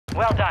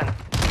Well done.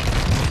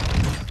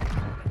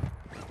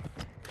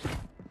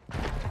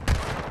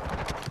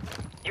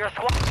 Your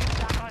squad is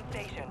back on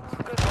station.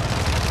 Good work.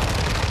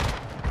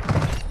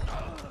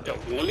 Yo,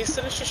 Willie,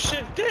 finish your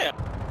shit down.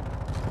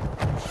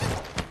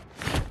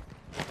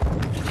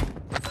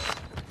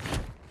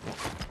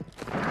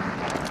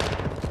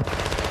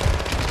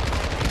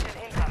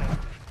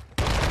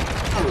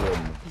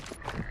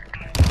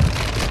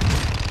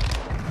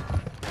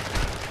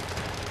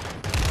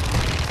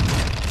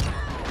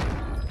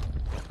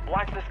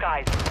 Watch the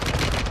skies.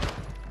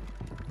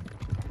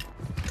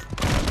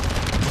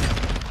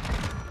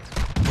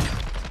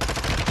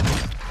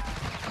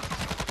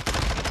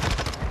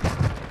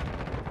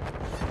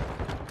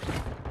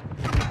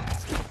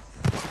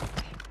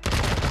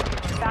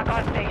 Back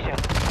on station.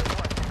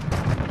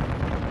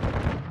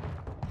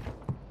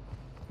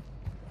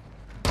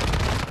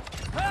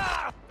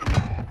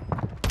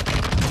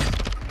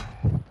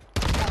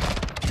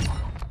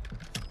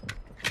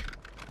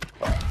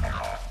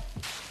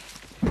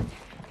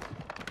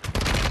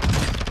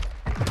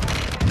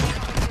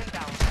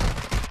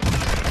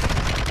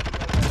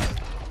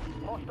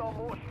 Hostile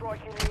mortar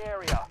strike in the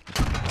area.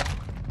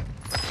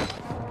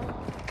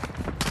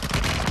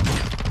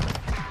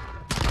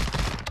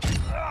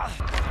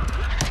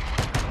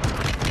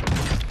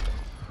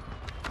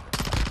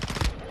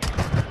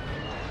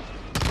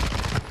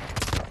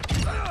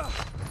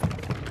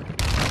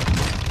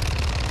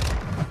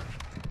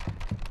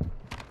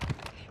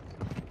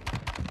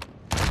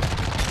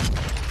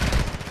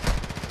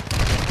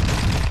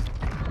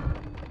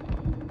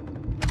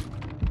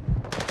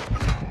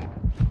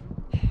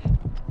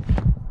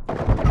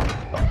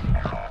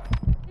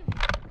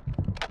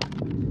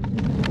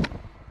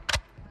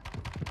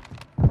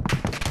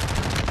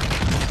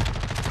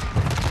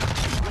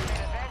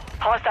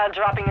 Hostile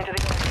dropping into the...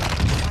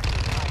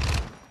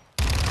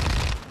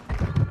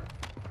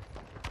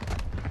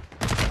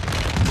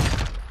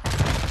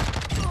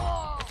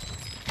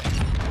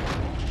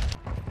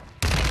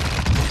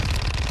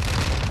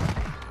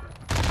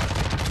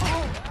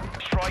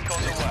 Strike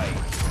on the way.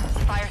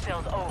 Fire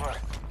sales over.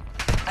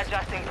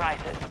 Adjusting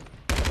prices.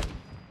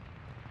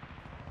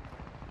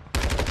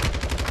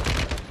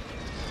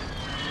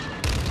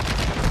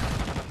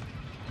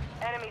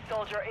 Enemy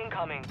soldier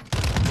incoming.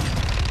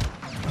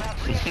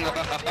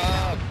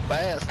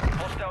 Fast.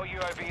 Hostile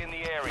UAV in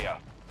the area.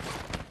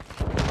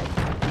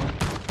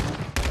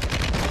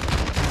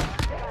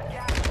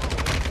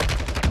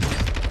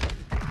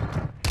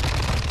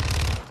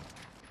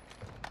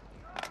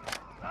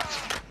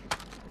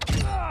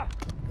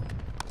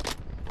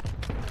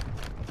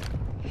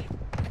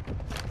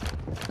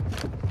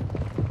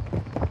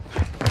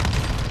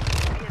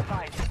 Be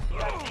advised, you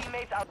have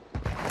teammates out.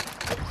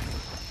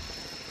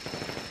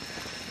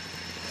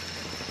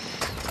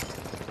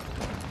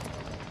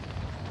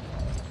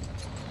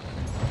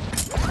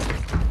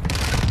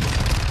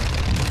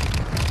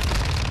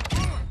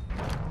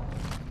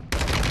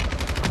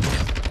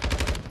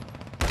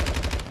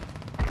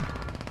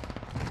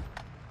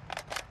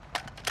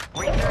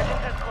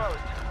 Resurgence has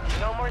closed.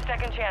 No more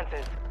second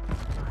chances.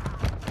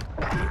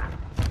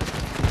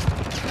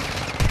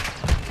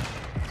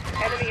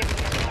 Enemy in the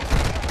area.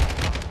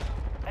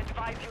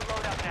 Advise you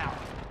load up now.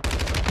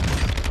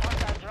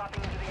 Hostiles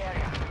dropping into the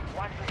area.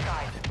 Watch the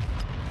skies.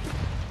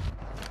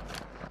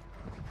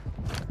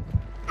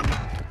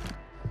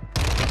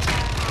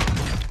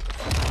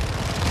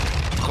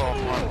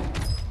 Come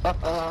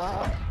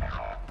on.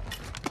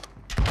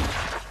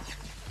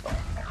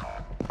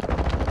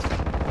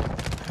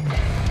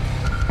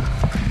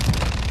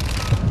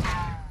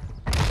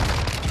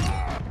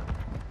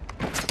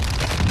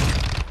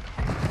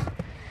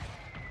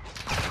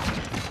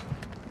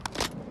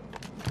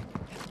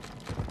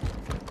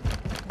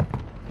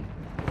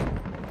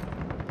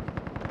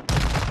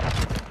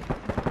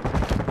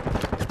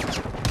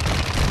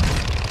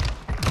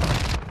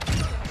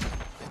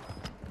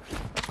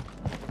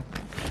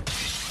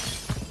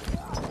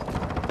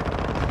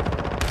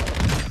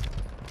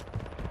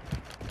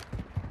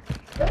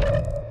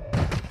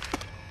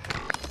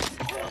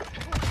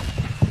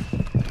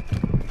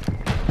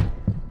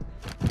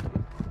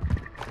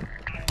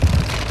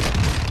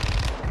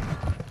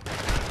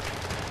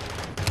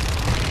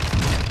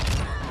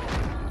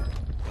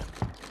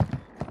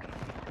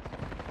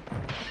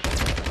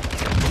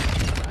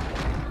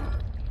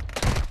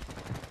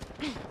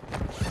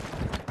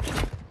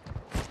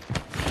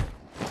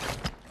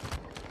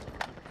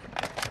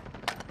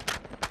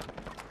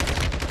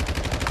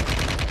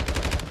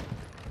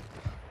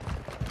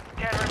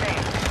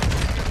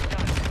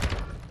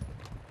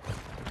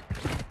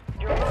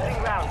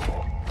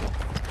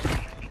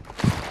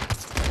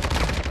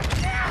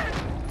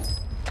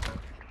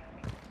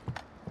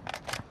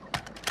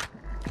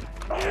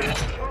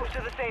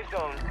 safe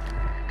zone.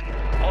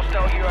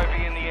 Hostile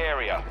UAV in the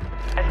area.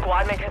 A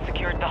squad mate has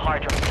secured the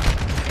hard drive.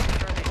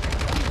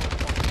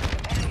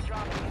 Enemy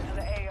dropping into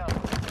the AO.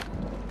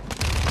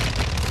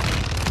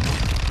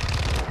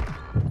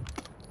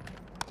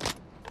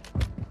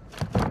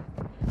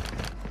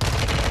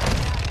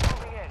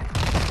 Moving in.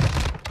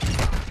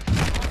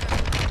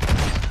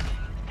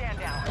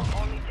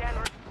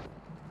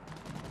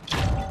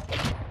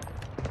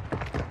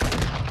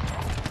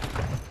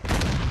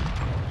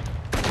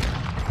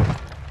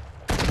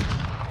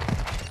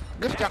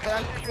 Jack,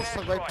 I just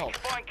a great pop.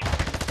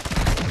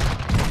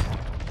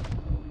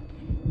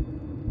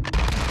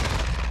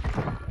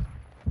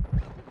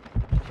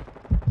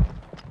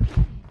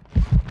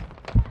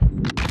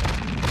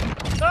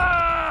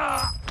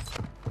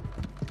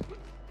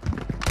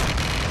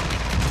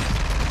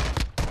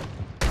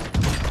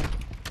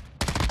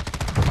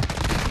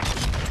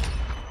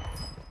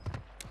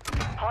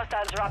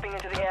 Hostiles dropping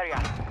into the area.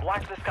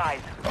 Watch the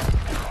skies.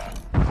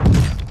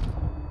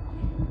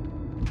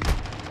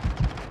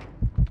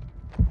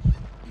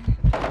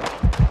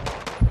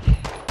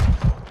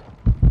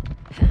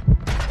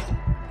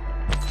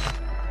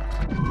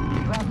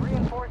 You have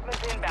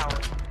reinforcements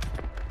inbound.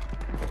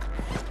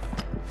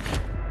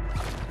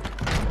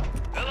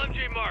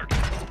 LMG marked.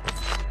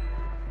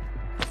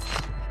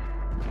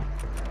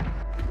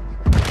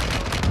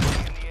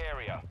 In the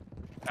area.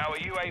 Our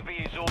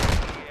UAV is all in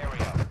the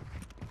area.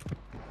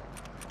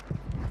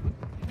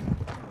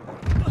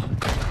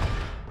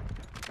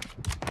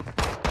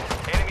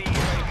 Enemy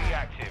UAV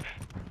active.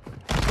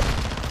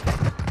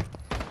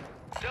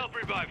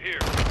 Self-revive here.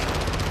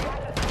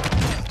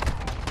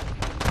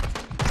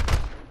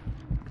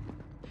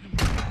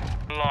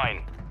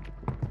 Line.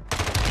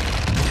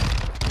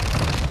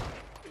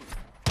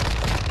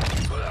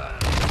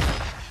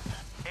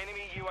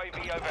 Enemy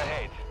UAV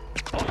overhead.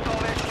 Hostile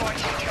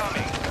airstrike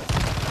incoming.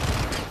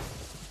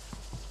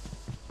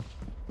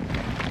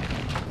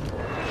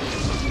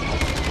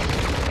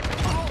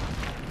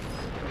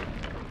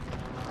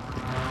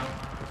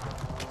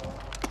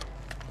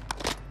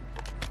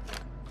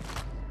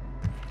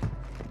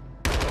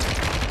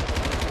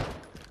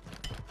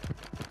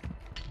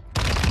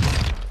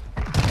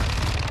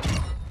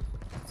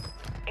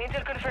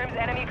 Intel confirms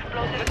enemy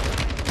explosive.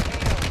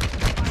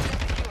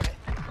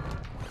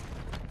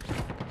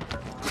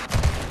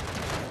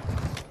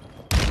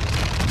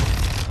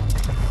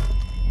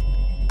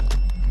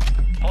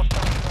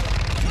 Hostile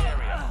in the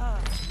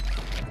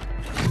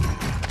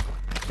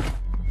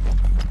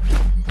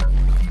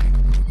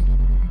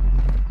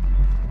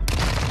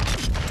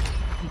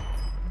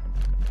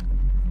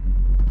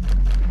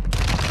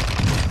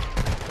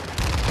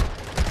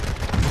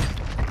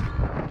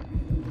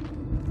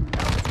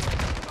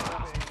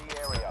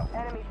area.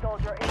 Enemy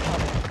soldier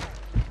incoming.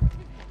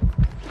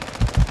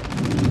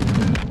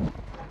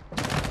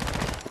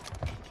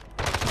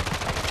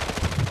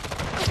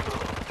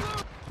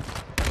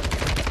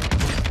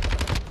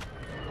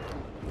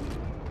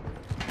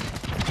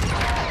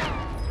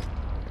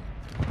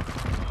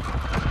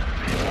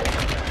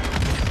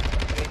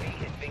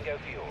 UAV is bingo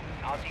fuel.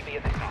 RTB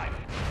at this time.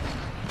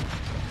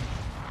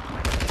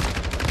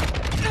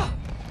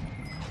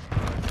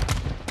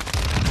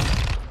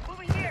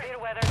 Severe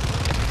weather.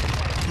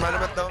 ما انا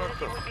متدور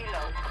Visibility will be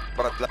low.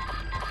 برد لا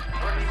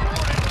Friendly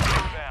warning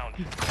inbound.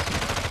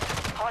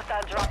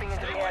 Hostiles dropping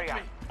into the area.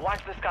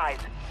 Watch the skies.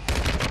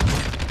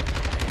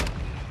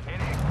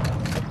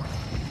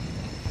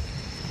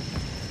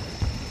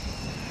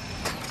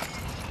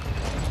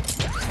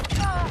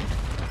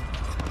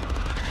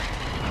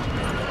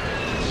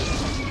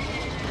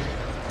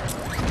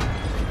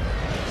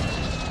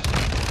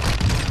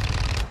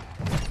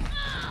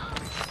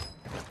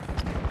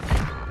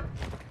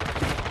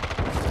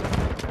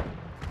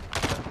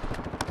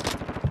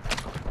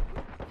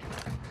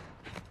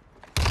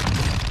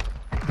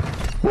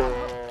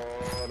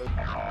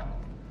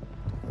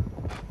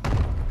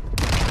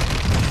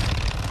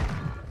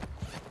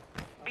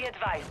 Be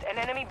advised, an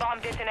enemy bomb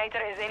detonator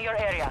is in your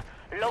area.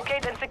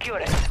 Locate and secure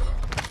it.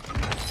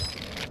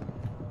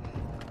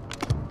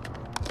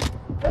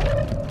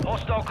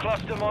 Hostile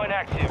cluster mine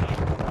active.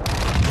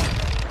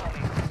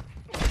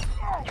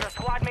 Your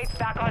squad mate's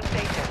back on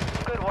station.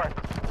 Good work.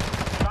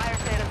 Fire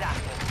state is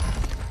active.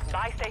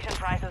 Buy station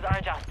prices are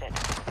adjusted.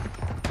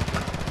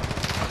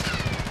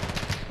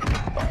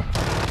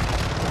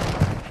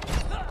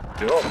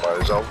 Ja,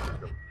 maar zo.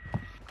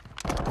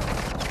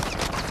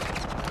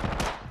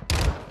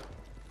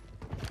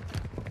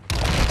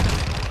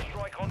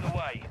 Strike on the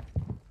way.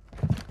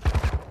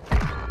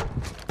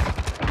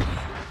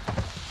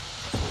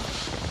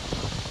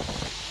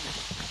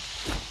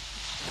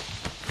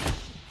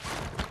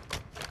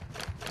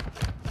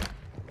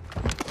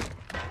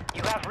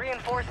 You have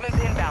reinforcements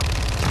inbound.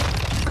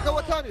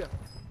 قوة ثانية.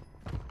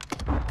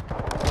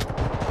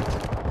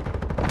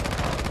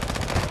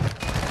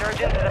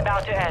 Surgeons is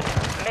about to end.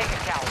 Make it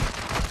count.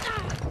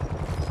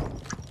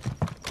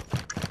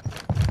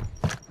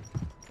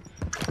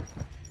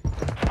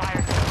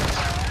 Fire state.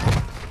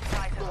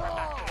 Prices are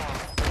back to normal.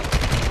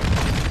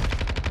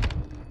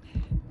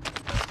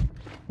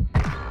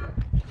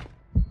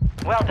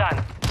 Well done.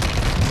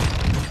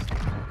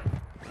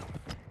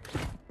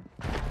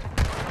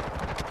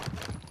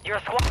 Your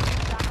squad is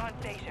back on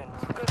station.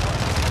 Good work.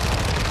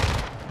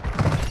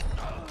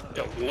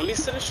 Yo,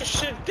 release this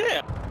shit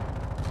down.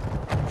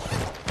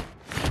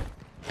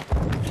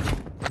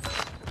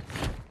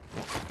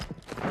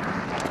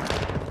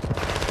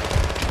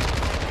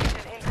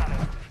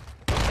 Incoming.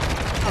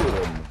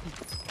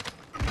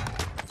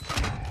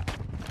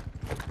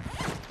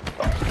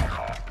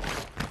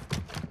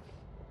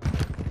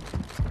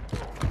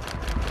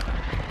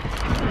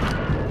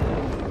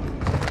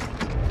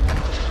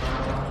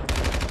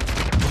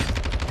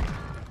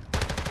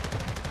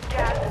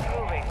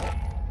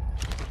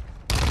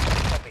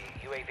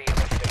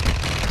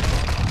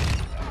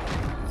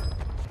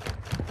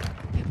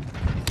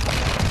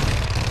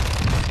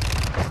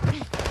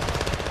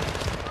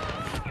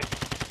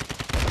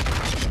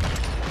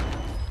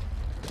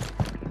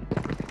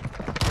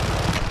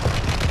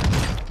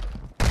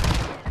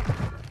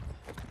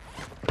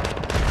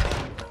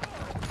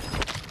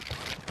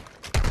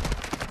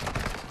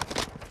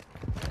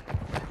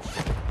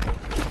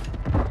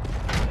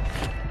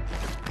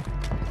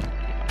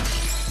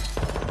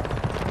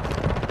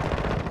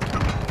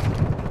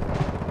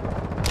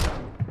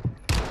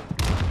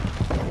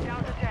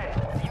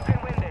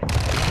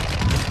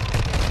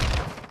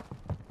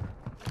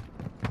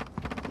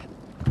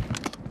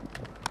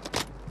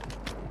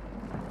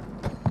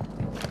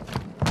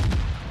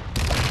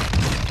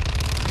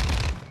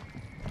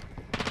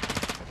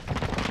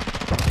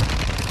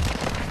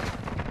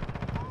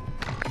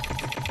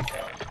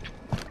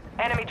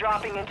 Enemy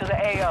dropping into the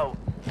AO.